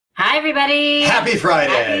Hi, everybody. Happy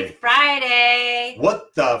Friday. Happy Friday.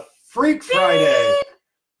 What the freak Friday?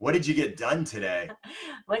 What did you get done today?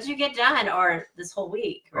 What did you get done? Or this whole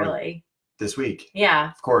week, really? This week. Yeah.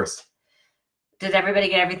 Of course. Did everybody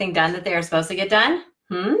get everything done that they were supposed to get done?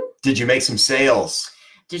 Did you make some sales?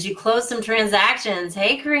 Did you close some transactions?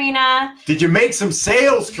 Hey, Karina. Did you make some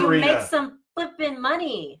sales, Karina? Did you make some flipping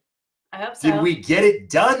money? I hope so. Did we get it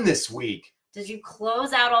done this week? Did you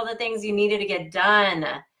close out all the things you needed to get done?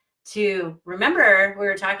 To remember, we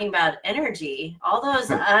were talking about energy. All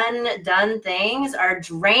those undone things are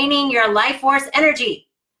draining your life force energy.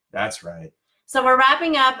 That's right. So we're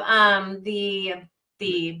wrapping up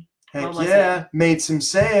Heck yeah, made some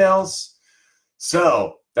sales.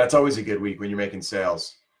 So that's always a good week when you're making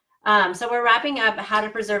sales. So we're wrapping up how to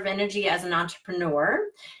preserve energy as an entrepreneur.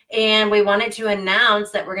 And we wanted to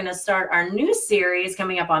announce that we're going to start our new series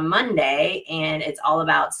coming up on Monday. And it's all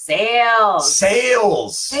about sales.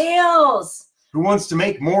 Sales. Sales. Who wants to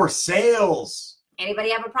make more sales?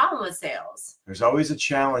 Anybody have a problem with sales? There's always a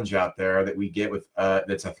challenge out there that we get with,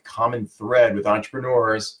 that's a common thread with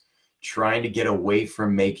entrepreneurs trying to get away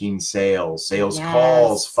from making sales,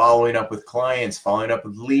 calls, following up with clients, following up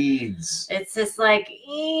with leads. It's this like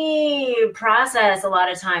process a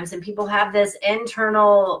lot of times, and people have this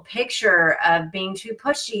internal picture of being too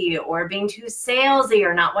pushy or being too salesy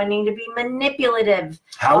or not wanting to be manipulative.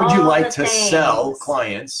 How would you like to sell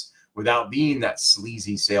clients without being that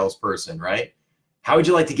sleazy salesperson, right? How would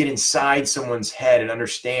you like to get inside someone's head and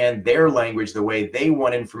understand their language the way they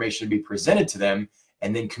want information to be presented to them,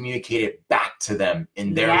 and then communicate it back to them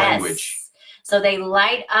in their language? So they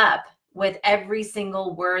light up with every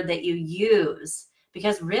single word that you use,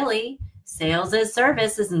 because really sales is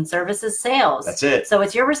services and service is sales. That's it. So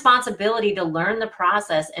it's your responsibility to learn the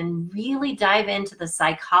process and really dive into the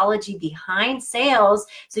psychology behind sales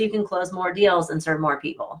so you can close more deals and serve more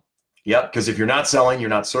people. Yep, because if you're not selling, you're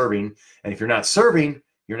not serving. And if you're not serving,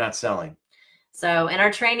 you're not selling. So in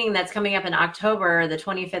our training that's coming up in October, the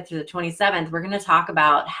 25th through the 27th, we're going to talk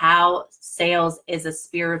about how sales is a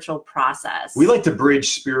spiritual process. We like to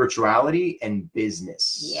bridge spirituality and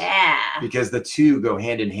business. Yeah. Because the two go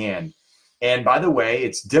hand in hand. And by the way,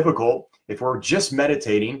 it's difficult if we're just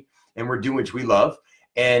meditating and we're doing what we love.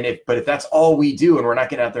 But if that's all we do and we're not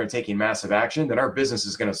getting out there and taking massive action, then our business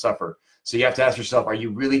is going to suffer. So you have to ask yourself, are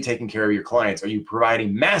you really taking care of your clients? Are you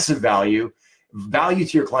providing massive value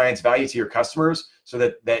to your clients, value to your customers, so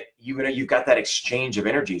that you've got that exchange of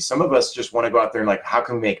energy? Some of us just want to go out there and like, how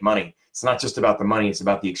can we make money? It's not just about the money, it's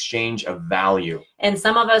about the exchange of value. And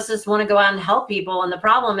some of us just want to go out and help people. And the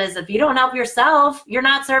problem is, if you don't help yourself, you're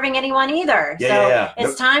not serving anyone either.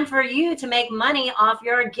 It's time for you to make money off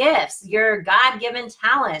your gifts, your God-given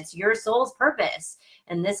talents, your soul's purpose.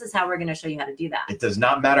 And this is how we're going to show you how to do that. It does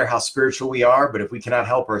not matter how spiritual we are, but if we cannot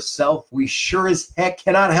help ourselves, we sure as heck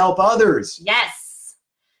cannot help others. Yes.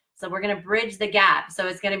 So we're going to bridge the gap. So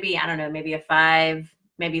it's going to be, I don't know, maybe a 5,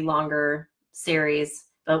 maybe longer series,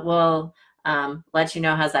 but we'll let you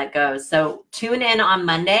know how that goes. So tune in on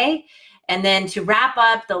Monday. And then to wrap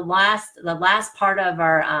up the last part of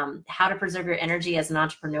our how to preserve your energy as an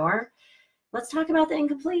entrepreneur, let's talk about the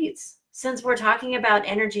incompletes. Since we're talking about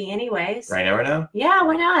energy anyways. Right now? Yeah,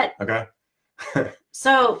 why not? Okay.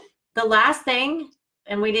 So the last thing,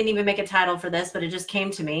 and we didn't even make a title for this, but it just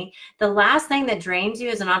came to me. The last thing that drains you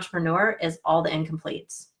as an entrepreneur is all the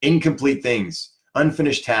incompletes. Incomplete things,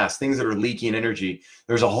 unfinished tasks, things that are leaking energy.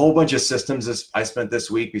 There's a whole bunch of systems I spent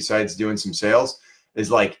this week besides doing some sales,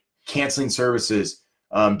 is like canceling services,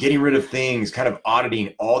 getting rid of things, kind of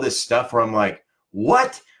auditing all this stuff where I'm like,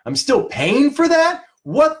 what? I'm still paying for that?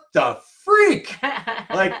 What the freak?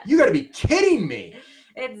 Like, you got to be kidding me.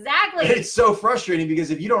 Exactly. And it's so frustrating because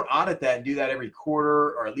if you don't audit that and do that every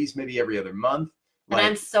quarter or at least maybe every other month, and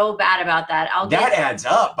I'm so bad about that. That adds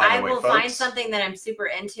up, by the way, folks. I will find something that I'm super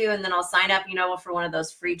into, and then I'll sign up, for one of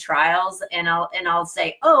those free trials, and I'll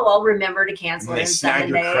say, oh, I'll remember to cancel it in 7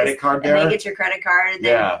 days. Your credit card there. And they get your credit card, and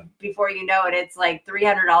then before you know it, it's like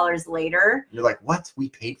 $300 later. You're like, what? We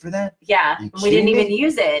paid for that? Yeah, we didn't even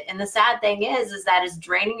use it. And the sad thing is that it's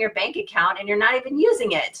draining your bank account, and you're not even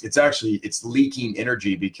using it. It's leaking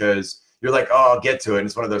energy because you're like, oh, I'll get to it. And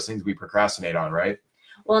it's one of those things we procrastinate on, right?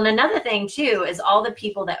 Well, and another thing too is all the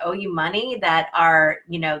people that owe you money that are,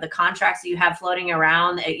 the contracts that you have floating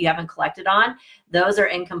around that you haven't collected on, those are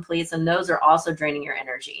incompletes, and those are also draining your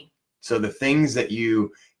energy. So the things that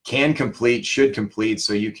you can complete should complete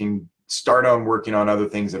so you can start on working on other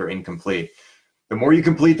things that are incomplete. The more you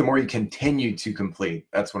complete, the more you continue to complete.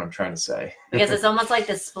 That's what I'm trying to say. Because it's almost like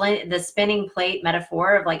the spinning plate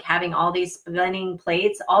metaphor of like having all these spinning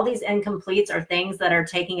plates. All these incompletes are things that are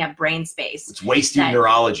taking up brain space. It's wasting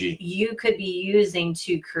neurology. You could be using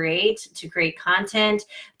to create content,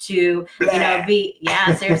 to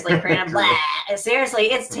Blah. seriously,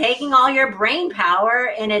 seriously, it's taking all your brain power,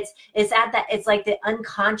 and it's like the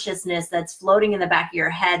unconsciousness that's floating in the back of your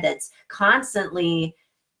head that's constantly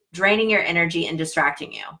draining your energy and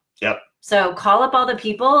distracting you. Yep. So call up all the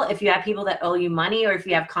people. If you have people that owe you money, or if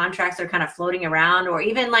you have contracts that are kind of floating around, or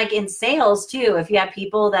even like in sales too, if you have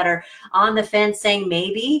people that are on the fence saying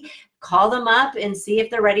maybe, call them up and see if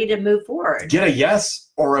they're ready to move forward. Get a yes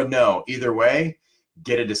or a no. Either way,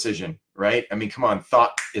 get a decision, right? I mean, come on.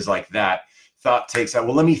 Thought is like that. Thought takes out,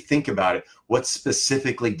 well, let me think about it. What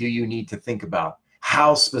specifically do you need to think about?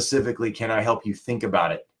 How specifically can I help you think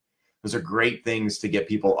about it? Those are great things to get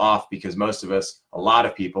people off, because most of us, a lot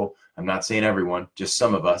of people, I'm not saying everyone, just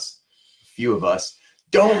some of us, a few of us,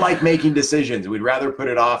 don't like making decisions. We'd rather put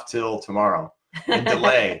it off till tomorrow and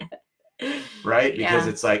delay, right? Because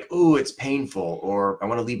it's like, ooh, it's painful, or I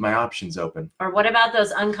want to leave my options open. Or what about those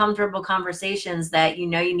uncomfortable conversations that you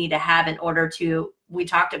need to have in order to, we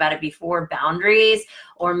talked about it before, boundaries,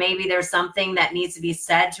 or maybe there's something that needs to be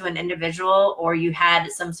said to an individual, or you had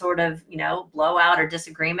some sort of, blowout or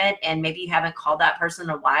disagreement, and maybe you haven't called that person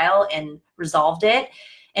in a while and resolved it.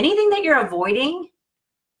 Anything that you're avoiding,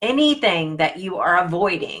 anything that you are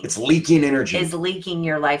avoiding, it's leaking energy. Is leaking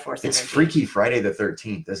your life force energy. It's Freaky Friday the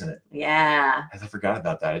 13th, isn't it? Yeah. I forgot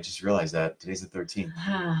about that. I just realized that today's the 13th.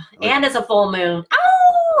 And it's a full moon.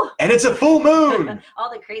 Oh! And it's a full moon. All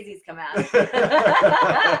the crazies come out.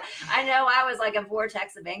 I know. I was like a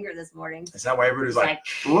vortex of anger this morning. Is that why everybody's like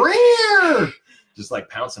Rear! Just like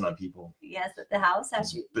pouncing on people? Yes, at the house.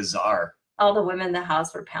 It's bizarre. All the women in the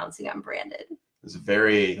house were pouncing on Brandon. It was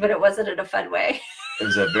very... But it wasn't in a fun way. It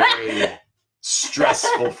was a very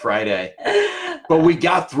stressful Friday. But we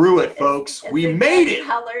got through it, folks. We made it.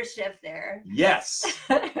 Color shift there. Yes.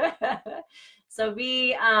 So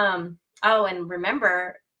and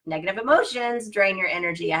remember, negative emotions drain your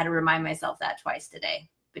energy. I had to remind myself that twice today,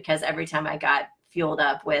 because every time I got fueled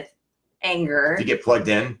up with anger. You get plugged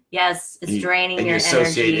in? Yes, it's draining your energy. And you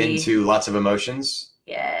associate into lots of emotions?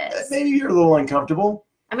 Yes. Maybe you're a little uncomfortable.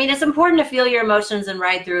 I mean, it's important to feel your emotions and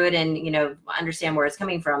ride through it and, understand where it's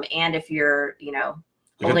coming from. And if you're,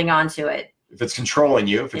 holding on to it. If it's controlling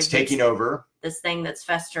you, if it's taking over. This thing that's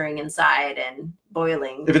festering inside and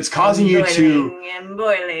boiling. If it's causing you to. And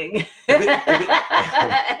boiling.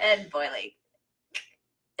 And boiling.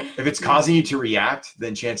 If it's causing you to react,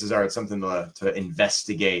 then chances are it's something to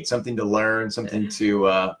investigate, something to learn, something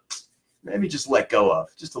to maybe just let go of.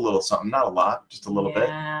 Just a little something, not a lot, just a little bit.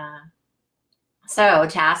 So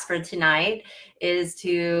task for tonight is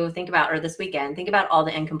to think about, or this weekend, think about all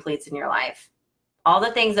the incompletes in your life. All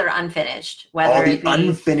the things that are unfinished. Whether all the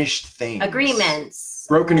unfinished things. Agreements.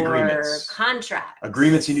 Broken agreements. Contracts.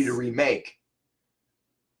 Agreements you need to remake.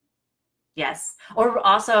 Yes. Or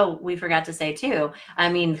also, we forgot to say too,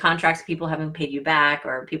 contracts people haven't paid you back,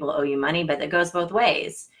 or people owe you money, but it goes both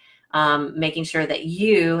ways. Making sure that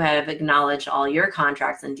you have acknowledged all your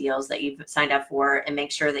contracts and deals that you've signed up for, and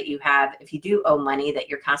make sure that you have, if you do owe money, that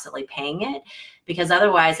you're constantly paying it. Because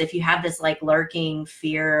otherwise, if you have this like lurking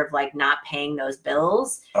fear of like not paying those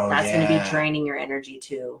bills, that's going to be draining your energy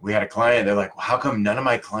too. We had a client, they're like, well, how come none of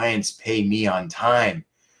my clients pay me on time?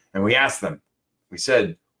 And we asked them, we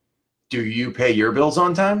said, do you pay your bills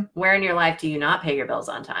on time? Where in your life do you not pay your bills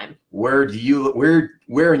on time? Where in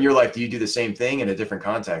your life do you do the same thing in a different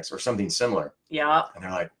context or something similar? Yep. And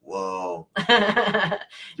they're like, whoa,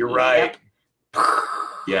 you're right. Yep.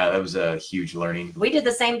 Yeah, that was a huge learning. We did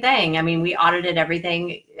the same thing. We audited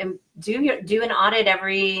everything. And do an audit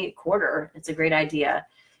every quarter. It's a great idea.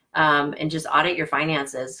 And just audit your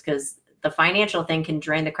finances, because the financial thing can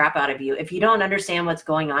drain the crap out of you. If you don't understand what's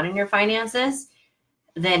going on in your finances,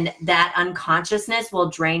 then that unconsciousness will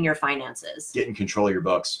drain your finances. Get in control of your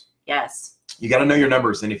books. Yes. You got to know your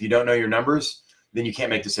numbers. And if you don't know your numbers, then you can't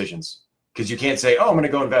make decisions, because you can't say, oh, I'm going to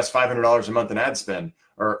go invest $500 a month in ad spend,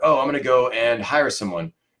 or, oh, I'm going to go and hire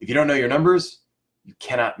someone. If you don't know your numbers, you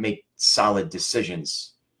cannot make solid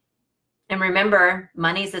decisions. And remember,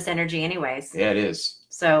 money's this energy anyways. Yeah, it is.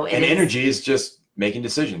 So energy is just making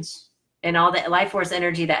decisions. And all the life force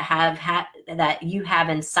energy that you have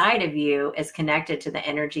inside of you is connected to the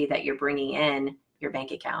energy that you're bringing in your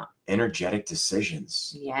bank account. Energetic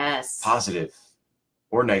decisions. Yes. Positive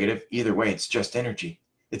or negative. Either way, it's just energy.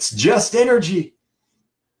 It's just energy.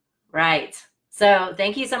 Right. So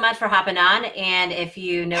thank you so much for hopping on. And if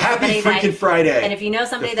you know Happy somebody freaking Friday. And if you know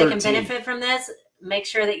somebody that can benefit from this, make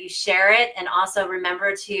sure that you share it. And also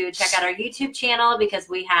remember to check out our YouTube channel, because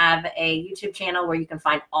we have a YouTube channel where you can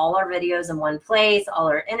find all our videos in one place, all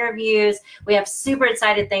our interviews. We have super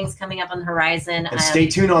excited things coming up on the horizon. And stay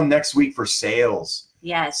tuned on next week for sales.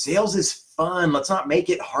 Yes. Sales is fun. Let's not make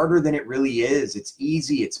it harder than it really is. It's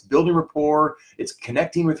easy. It's building rapport. It's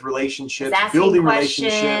connecting with relationships, building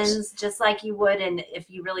relationships. Just like you would if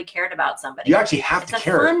you really cared about somebody. You actually have to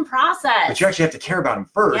care. It's a fun process. But you actually have to care about them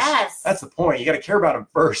first. Yes. That's the point. You got to care about them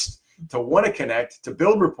first to want to connect, to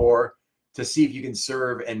build rapport, to see if you can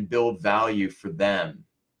serve and build value for them.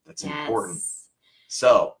 That's important.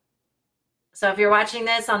 So if you're watching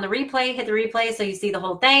this on the replay, hit the replay so you see the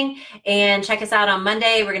whole thing. And check us out on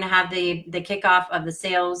Monday. We're going to have the kickoff of the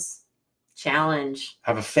sales challenge.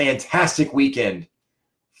 Have a fantastic weekend.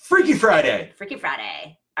 Freaky Friday. Freaky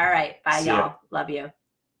Friday. All right. Bye, y'all. Love you.